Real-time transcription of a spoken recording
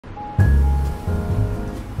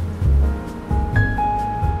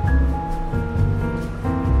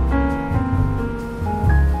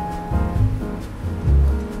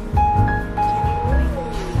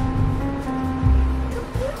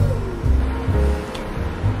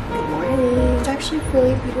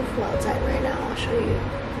really beautiful outside right now. I'll show you.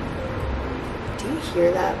 Do you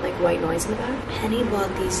hear that like white noise in the back? Penny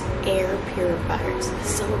bought these air purifiers. I'm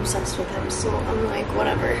so obsessed with them, so I'm like,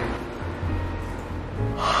 whatever.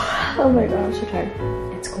 Oh my god, I'm so tired.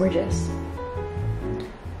 It's gorgeous.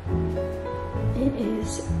 It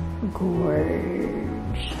is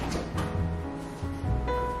gorge.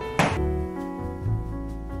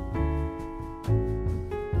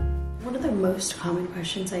 One of the most common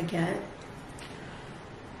questions I get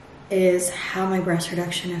is how my breast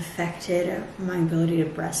reduction affected my ability to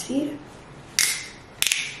breastfeed.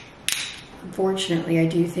 Unfortunately, I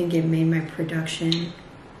do think it made my production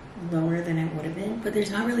lower than it would have been, but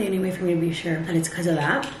there's not really any way for me to be sure that it's because of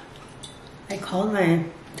that. I called my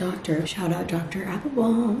doctor, shout out Dr.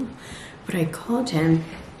 Applebaum, but I called him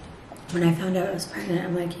when I found out I was pregnant.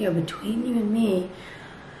 I'm like, yo, between you and me,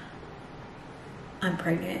 I'm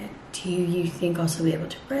pregnant. Do you think I'll still be able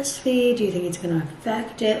to breastfeed? Do you think it's gonna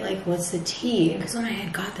affect it? Like, what's the tea? Because when I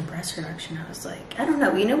had got the breast reduction, I was like, I don't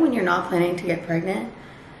know. You know when you're not planning to get pregnant,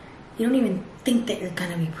 you don't even think that you're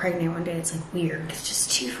gonna be pregnant one day. It's like weird. It's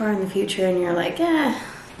just too far in the future and you're like,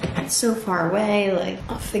 it's so far away. Like,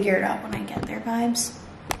 I'll figure it out when I get there vibes.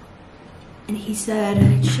 And he said,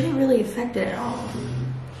 it shouldn't really affect it at all.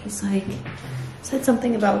 He's like, said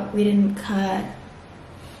something about we didn't cut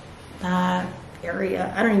that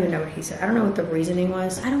area. I don't even know what he said. I don't know what the reasoning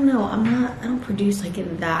was. I don't know. I don't produce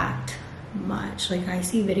like that much. Like, I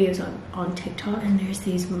see videos on TikTok and there's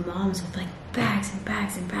these moms with like bags and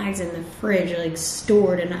bags and bags in the fridge, like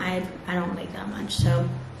stored, and I don't make that much. So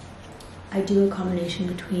I do a combination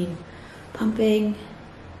between pumping,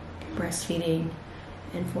 breastfeeding,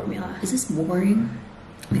 and formula. Is this boring?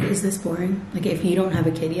 Like, is this boring? Like, if you don't have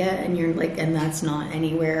a kid yet and you're like, and that's not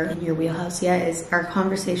anywhere in your wheelhouse yet, is our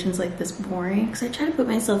conversations like this boring? Because I try to put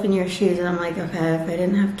myself in your shoes and I'm like, okay, if I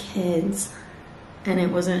didn't have kids and it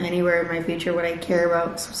wasn't anywhere in my future, would I care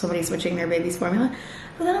about somebody switching their baby's formula?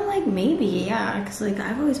 But then I'm like, maybe, yeah, because like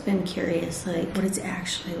I've always been curious, like what it's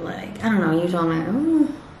actually like. I don't know, usually I'm like,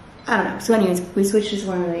 I don't know. So anyways, we switched this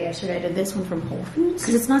formula yesterday. I did this one from Whole Foods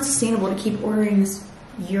because it's not sustainable to keep ordering this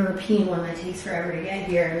European one that takes forever to get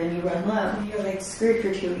here, and then you run low and you're like screwed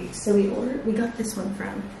for 2 weeks. So we got this one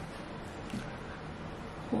from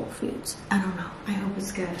Whole Foods. I don't know, I hope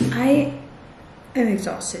it's good. I am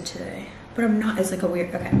exhausted today, but I'm not. It's like a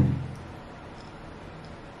weird, okay.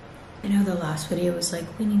 I know the last video was like,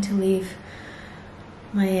 we need to leave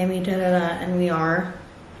Miami, and we are,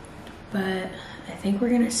 but I think we're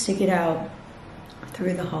gonna stick it out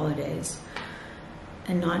through the holidays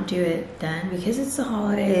and not do it then, because it's the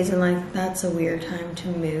holidays and like that's a weird time to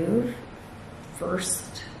move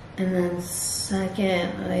first, and then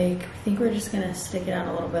second, like I think we're just gonna stick it out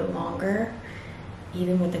a little bit longer.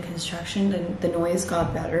 Even with the construction, the noise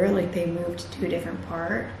got better. Like, they moved to a different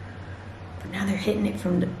part, but now they're hitting it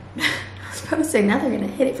from the I was about to say now they're gonna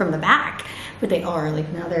hit it from the back, but they are like,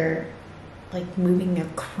 now they're like moving their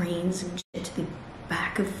cranes and shit to the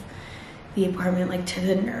back of the apartment, like to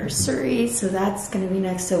the nursery. So that's gonna be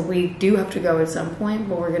next. So we do have to go at some point,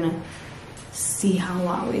 but we're gonna see how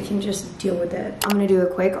long we can just deal with it. I'm gonna do a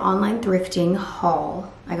quick online thrifting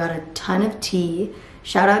haul. I got a ton of tea.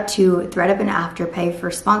 Shout out to ThredUp and Afterpay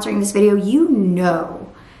for sponsoring this video. You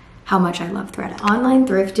know how much I love ThredUp. Online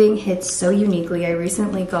thrifting hits so uniquely. I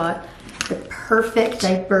recently got the perfect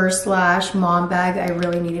diaper / mom bag. I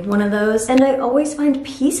really needed one of those. And I always find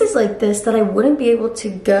pieces like this that I wouldn't be able to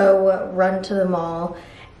go run to the mall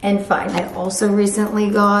and find. I also recently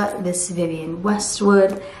got this Vivienne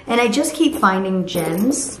Westwood, and I just keep finding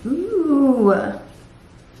gems. Ooh, oh,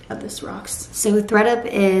 this rocks. So ThredUp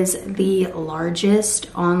is the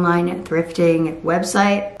largest online thrifting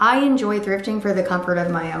website. I enjoy thrifting for the comfort of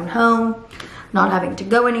my own home, not having to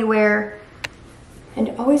go anywhere, and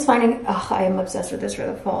always finding, oh, I am obsessed with this for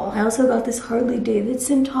the fall. I also got this Harley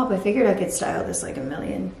Davidson top. I figured I could style this like a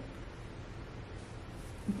million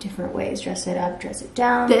different ways. Dress it up, dress it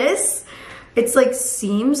down. This, it's like,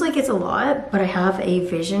 seems like it's a lot, but I have a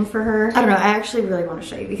vision for her. I don't know, I actually really want to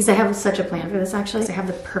show you because I have such a plan for this actually. I have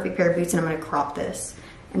the perfect pair of boots and I'm gonna crop this.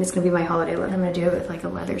 And it's gonna be my holiday look. I'm gonna do it with like a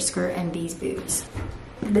leather skirt and these boots.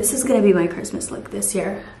 This is gonna be my Christmas look this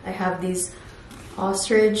year. I have these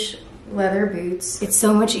ostrich leather boots. It's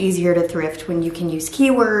so much easier to thrift when you can use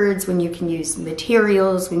keywords, when you can use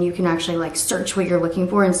materials, when you can actually like search what you're looking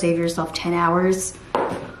for and save yourself 10 hours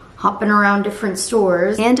hopping around different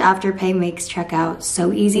stores. And Afterpay makes checkout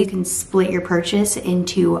so easy. You can split your purchase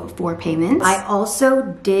into 4 payments. I also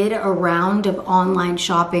did a round of online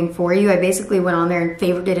shopping for you. I basically went on there and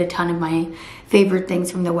favorited a ton of my favorite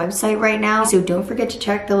things from the website right now. So don't forget to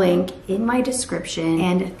check the link in my description.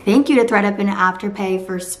 And thank you to ThredUp and Afterpay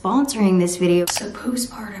for sponsoring this video. So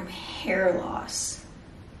postpartum hair loss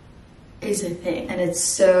is a thing. And it's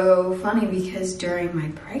so funny because during my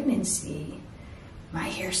pregnancy, my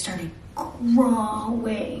hair started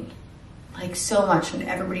growing like so much, and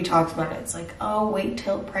everybody talks about it. It's like, oh, wait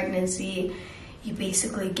till pregnancy. You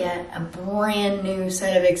basically get a brand new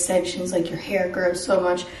set of extensions, like your hair grows so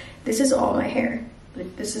much. This is all my hair.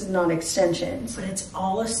 Like, this is not extensions, but it's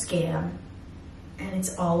all a scam and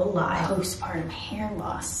it's all a lie. Postpartum hair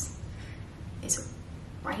loss is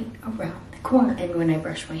right around the corner. And when I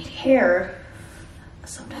brush my hair,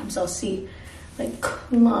 sometimes I'll see like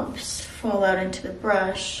clumps fall out into the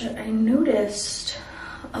brush. But I noticed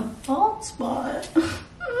a bald spot.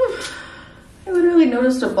 I literally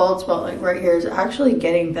noticed a bald spot like right here is actually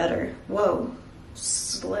getting better. Whoa,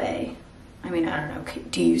 slay. I mean, I don't know,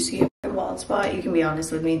 do you see a bald spot? You can be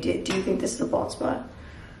honest with me. Do you think this is a bald spot?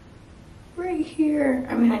 Right here.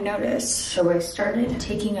 I mean, I noticed. So I started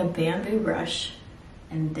taking a bamboo brush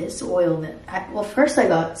and this oil that, well, first I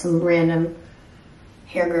got some random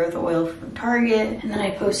hair growth oil from Target, and then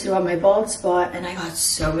I posted on my bald spot, and I got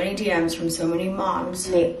so many DMs from so many moms.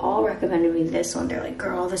 They all recommended me this one. They're like,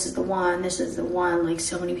 girl, this is the one, this is the one. Like,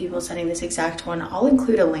 so many people sending this exact one. I'll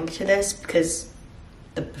include a link to this because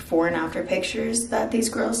the before and after pictures that these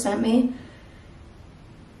girls sent me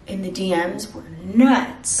in the DMs were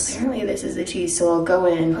nuts. Apparently this is the tea, so I'll go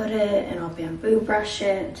in, put it, and I'll bamboo brush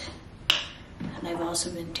it. And I've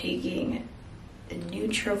also been taking a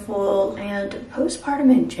Nutrafol, and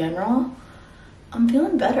postpartum in general, I'm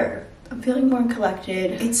feeling better. I'm feeling more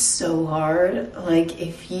collected. It's so hard. Like,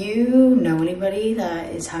 if you know anybody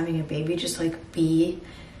that is having a baby, just like be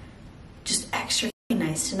just extra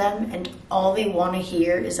nice to them, and all they want to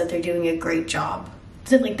hear is that they're doing a great job.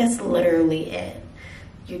 So like, that's literally it.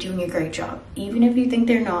 You're doing a great job. Even if you think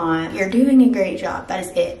they're not, you're doing a great job. That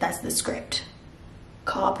is it. That's the script.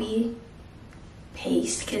 Copy,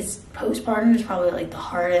 paste, because postpartum is probably like the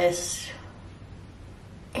hardest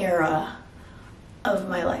era of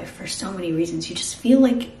my life for so many reasons. You just feel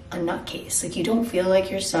like a nutcase. Like, you don't feel like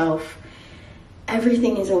yourself.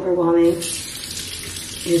 Everything is overwhelming.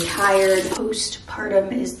 You're tired.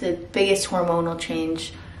 Postpartum is the biggest hormonal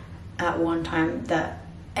change at one time that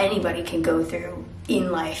anybody can go through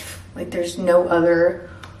in life. Like, there's no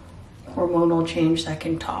other hormonal change that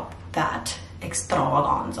can top that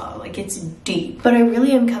extravaganza. Like, it's deep. But I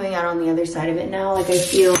really am coming out on the other side of it now. Like, I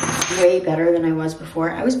feel way better than I was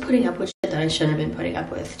before. I was putting up with shit that I shouldn't have been putting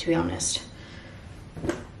up with, to be honest.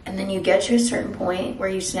 And then you get to a certain point where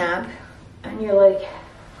you snap and you're like,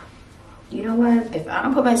 you know what? If I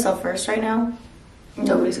don't put myself first right now,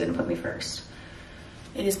 nobody's gonna put me first.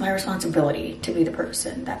 It is my responsibility to be the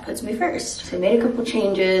person that puts me first. So I made a couple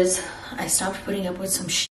changes. I stopped putting up with some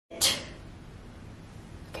shit.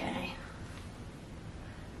 Okay.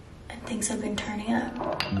 And things have been turning up.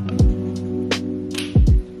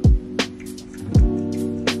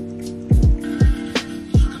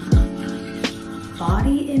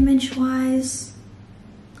 Body image wise,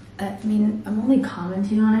 I mean, I'm only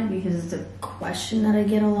commenting on it because it's a question that I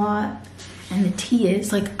get a lot. And the tea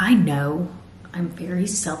is, like, I know, I'm very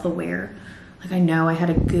self-aware. Like, I know I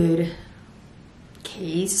had a good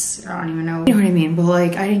case. I don't even know. You know what I mean? But,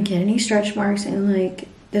 like, I didn't get any stretch marks. And, like,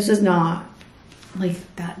 this is not, like,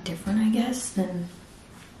 that different, I guess, than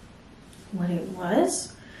what it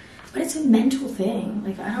was. But it's a mental thing.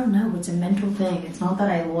 Like, I don't know. It's a mental thing. It's not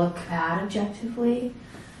that I look bad objectively.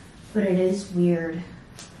 But it is weird.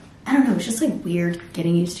 I don't know, it's just like weird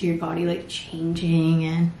getting used to your body like changing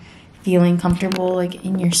and feeling comfortable like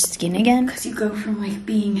in your skin again. Cause you go from like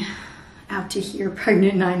being out to here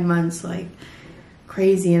pregnant 9 months like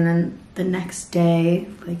crazy, and then the next day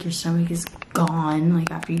like your stomach is gone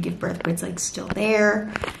like after you give birth, but it's like still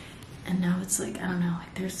there. And now it's like, I don't know,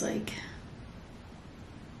 like there's like,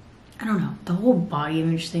 I don't know, the whole body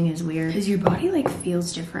image thing is weird because your body like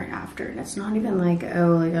feels different after, and it's not even like,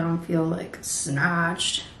 oh, like I don't feel like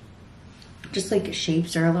snatched. Just like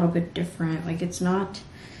shapes are a little bit different. Like it's not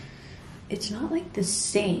like the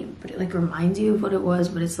same, but it like reminds you of what it was,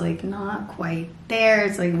 but it's like not quite there.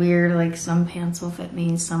 It's like weird, like some pants will fit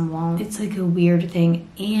me, some won't. It's like a weird thing.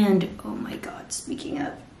 And oh my God, speaking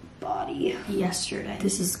of body, yesterday,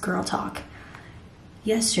 this is girl talk.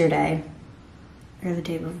 Yesterday, or the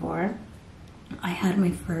day before, I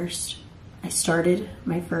started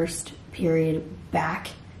my first period back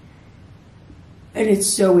And it's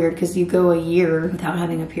so weird because you go a year without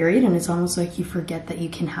having a period and it's almost like you forget that you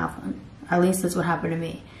can have one. At least that's what happened to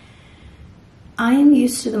me. I am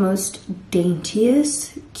used to the most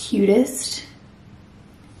daintiest, cutest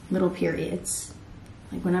little periods.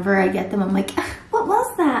 Like whenever I get them, I'm like, what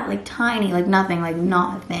was that? Like tiny, like nothing, like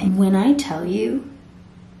not a thing. When I tell you,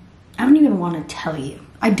 I don't even want to tell you.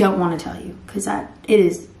 I don't want to tell you because I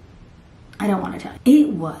don't want to tell you. It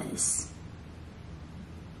was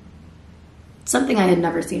something I had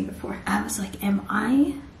never seen before. I was like, am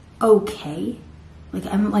I okay? Like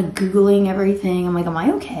I'm like Googling everything. I'm like, am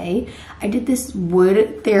I okay? I did this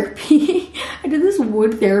wood therapy. I did this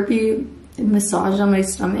wood therapy massage on my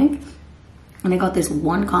stomach. And I got this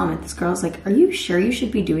one comment. This girl's like, are you sure you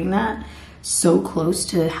should be doing that so close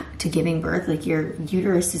to giving birth? Like your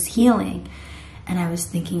uterus is healing. And I was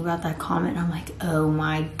thinking about that comment. And I'm like, oh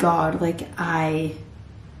my God. Like I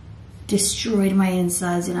destroyed my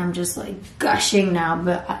insides and I'm just like gushing now.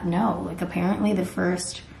 But no, like apparently the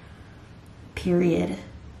first period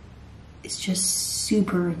is just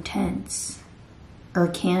super intense, or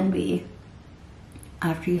can be,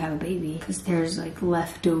 after you have a baby, because there's like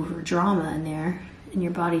leftover drama in there and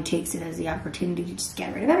your body takes it as the opportunity to just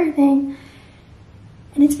get rid of everything.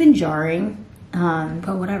 And it's been jarring,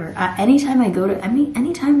 but whatever. Anytime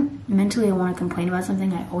anytime mentally I want to complain about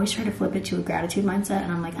something, I always try to flip it to a gratitude mindset.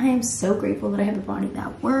 And I'm like, I am so grateful that I have a body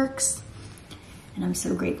that works. And I'm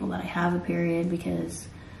so grateful that I have a period, because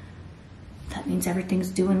that means everything's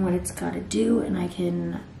doing what it's got to do and I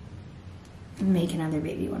can make another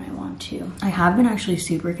baby when I want to. I have been actually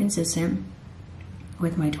super consistent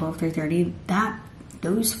with my 12-30.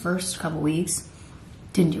 Those first couple weeks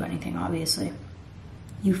didn't do anything, obviously.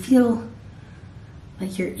 You feel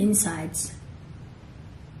like your insides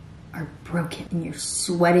are broken and you're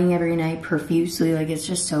sweating every night profusely. Like it's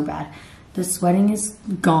just so bad. The sweating is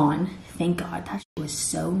gone. Thank God. That shit was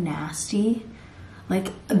so nasty.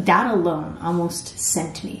 Like that alone almost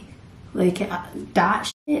sent me. Like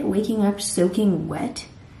that shit, waking up soaking wet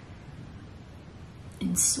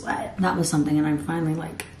in sweat. That was something, and I'm finally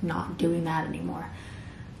like not doing that anymore.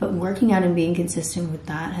 But working out and being consistent with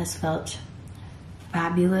that has felt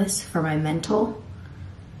fabulous for my mental.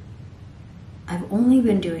 I've only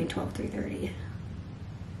been doing 12-30.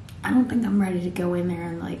 I don't think I'm ready to go in there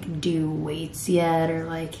and like do weights yet, or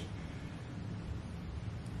like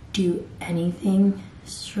do anything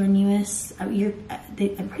strenuous.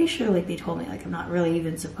 I'm pretty sure like they told me like I'm not really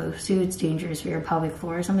even supposed to. It's dangerous for your pelvic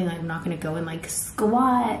floor or something. Like I'm not gonna go and like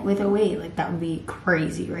squat with a weight. Like that would be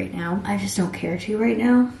crazy right now. I just don't care to right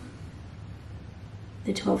now.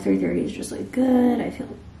 The 12-30 is just like good. I feel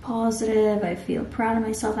positive. I feel proud of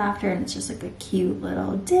myself after, and it's just like a cute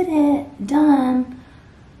little did it, done.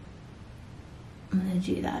 I'm gonna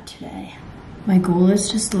do that today. My goal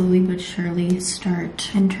is to slowly but surely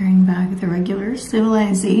start entering back the regular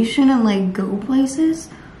civilization and like go places.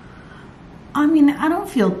 I mean, I don't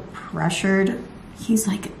feel pressured. He's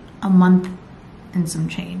like a month and some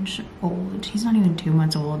change old. He's not even 2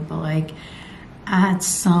 months old, but like at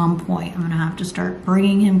some point I'm gonna have to start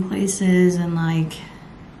bringing him places and like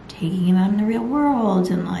taking him out in the real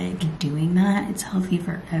world and like doing that. It's healthy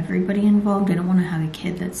for everybody involved. I don't want to have a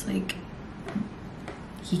kid that's like,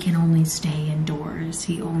 he can only stay indoors.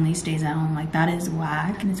 He only stays at home. Like that is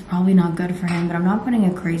whack, and it's probably not good for him, but I'm not putting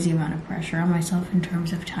a crazy amount of pressure on myself in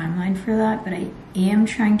terms of timeline for that. But I am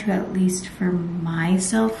trying to, at least for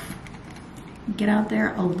myself, get out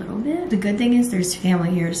there a little bit. The good thing is there's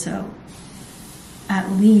family here, so at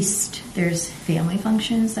least there's family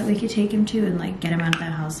functions that we could take him to and like get him out of the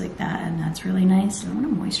house like that, and that's really nice. I want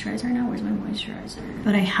to moisturize right now. Where's my moisturizer?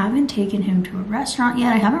 But I haven't taken him to a restaurant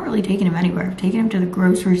yet. I haven't really taken him anywhere. I've taken him to the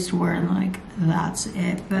grocery store and like that's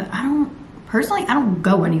it. But personally, I don't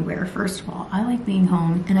go anywhere. First of all, I like being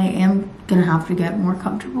home, and I am gonna have to get more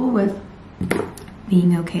comfortable with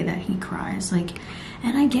being okay that he cries. Like,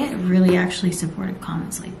 and I get really actually supportive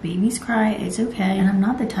comments like, babies cry, it's okay. And I'm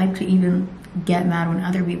not the type to even get mad when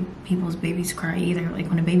other people's babies cry either. Like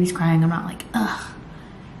when a baby's crying, I'm not like, ugh,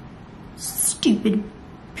 stupid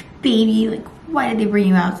baby, like why did they bring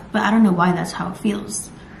you out? But I don't know why that's how it feels.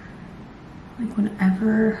 Like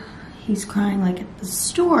whenever he's crying like at the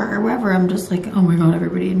store or wherever, I'm just like, oh my God,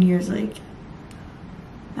 everybody in here is like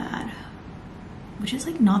bad. Which is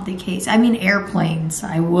like not the case. I mean, airplanes,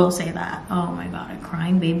 I will say that. Oh my God, a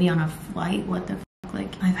crying baby on a flight, what the fuck?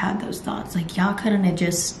 Like I've had those thoughts, like y'all couldn't have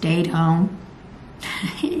just stayed home.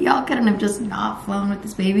 Y'all couldn't have just not flown with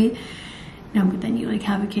this baby. No, but then you like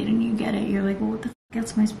have a kid and you get it. You're like, well, what the fuck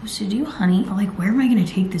else am I supposed to do, honey? Or like, where am I gonna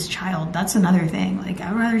take this child? That's another thing. Like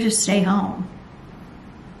I'd rather just stay home.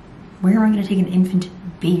 Where am I gonna take an infant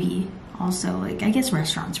baby also like, I guess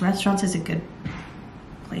restaurants. Restaurants is a good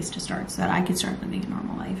place to start so that I could start living a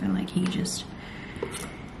normal life and like he just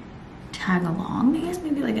tag along. I guess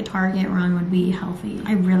maybe like a Target run would be healthy.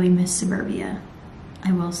 I really miss suburbia.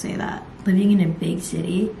 I will say that. Living in a big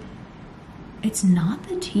city, it's not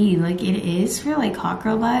the tea. Like it is for like hot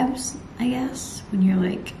girl vibes, I guess, when you're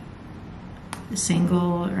like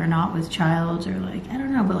single or not with child or like, I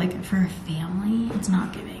don't know, but like for a family, it's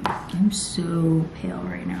not giving. I'm so pale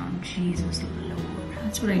right now. Jesus Lord.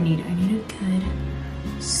 That's what I need. I need a good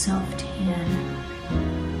self-tan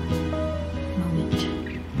moment.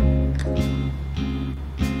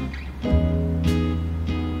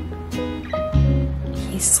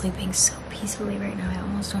 He's sleeping so peacefully right now. I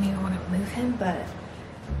almost don't even want to move him, but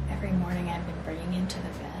every morning I've been bringing him to the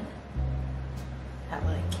bed at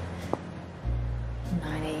like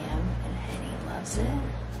 9 a.m. and Henny loves it.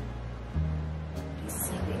 He's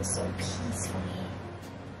sleeping so peacefully.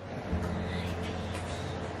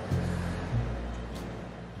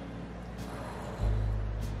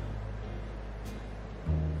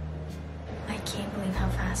 I can't believe how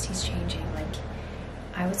fast he's changing. Like,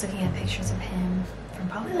 I was looking at pictures of him from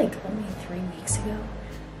probably like only 3 weeks ago.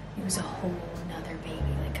 He was a whole nother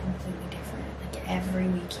baby, like completely different. Like every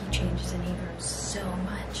week he changes and he grows so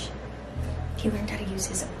much. He learned how to use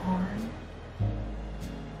his arm.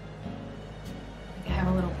 Like I have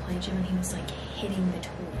a little play gym and he was like hitting the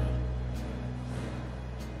toy.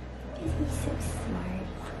 He's so smart.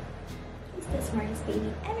 He's the smartest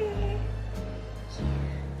baby ever. Yeah.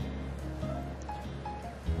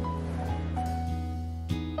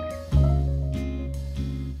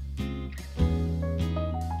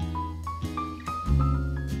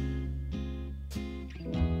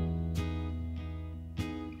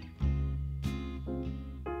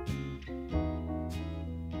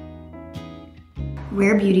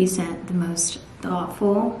 Rare Beauty sent the most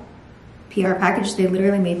thoughtful PR package. They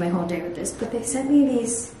literally made my whole day with this, but they sent me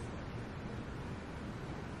these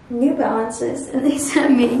New Balances and they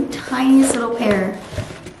sent me tiniest little pair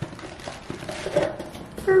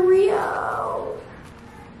for Rio.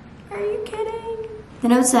 Are you kidding? The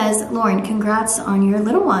note says, Lauren, congrats on your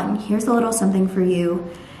little one. Here's a little something for you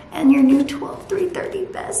and your new 12-3-30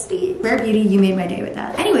 bestie. Rare Beauty, you made my day with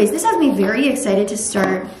that. Anyways, this has me very excited to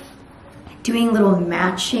start doing little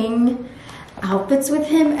matching outfits with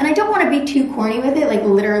him. And I don't want to be too corny with it, like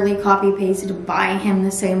literally copy paste to buy him the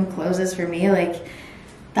same clothes as for me. Like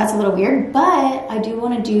that's a little weird, but I do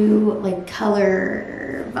want to do like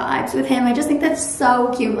color vibes with him. I just think that's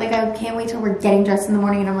so cute. Like I can't wait till we're getting dressed in the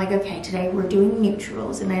morning and I'm like, okay, today we're doing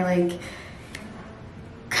neutrals and I like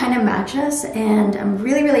kind of match us. And I'm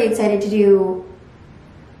really, really excited to do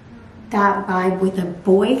that vibe with a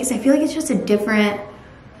boy because I feel like it's just a different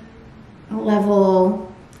level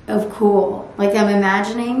of cool. Like I'm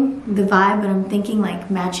imagining the vibe, but I'm thinking like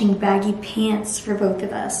matching baggy pants for both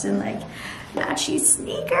of us and like matchy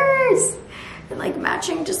sneakers and like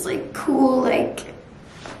matching just like cool, like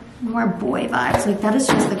more boy vibes. Like that is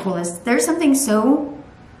just the coolest. There's something so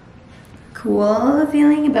cool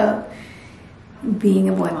feeling about being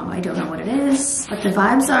a boy mom. I don't know what it is, but the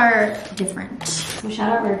vibes are different. So shout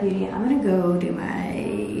out Rare Beauty. I'm gonna go do my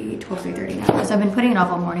 12-3-30 now because I've been putting it off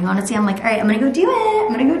all morning. Honestly, I'm like, all right, I'm gonna go do it.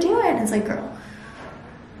 I'm gonna go do it. And it's like, girl,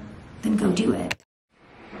 then go do it.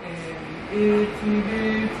 Itsy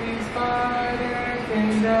bitsy spider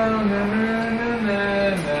came down, na na na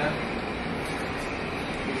na na.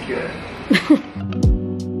 It's good.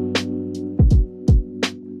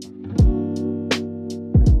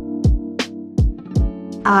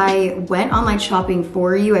 I went online shopping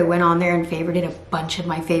for you. I went on there and favorited a bunch of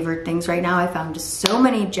my favorite things right now. I found so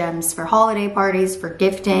many gems for holiday parties, for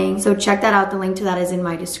gifting. So check that out. The link to that is in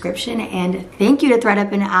my description. And thank you to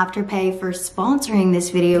ThredUp and Afterpay for sponsoring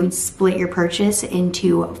this video. And split your purchase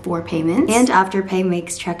into 4 payments. And Afterpay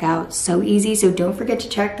makes checkout so easy. So don't forget to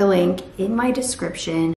check the link in my description.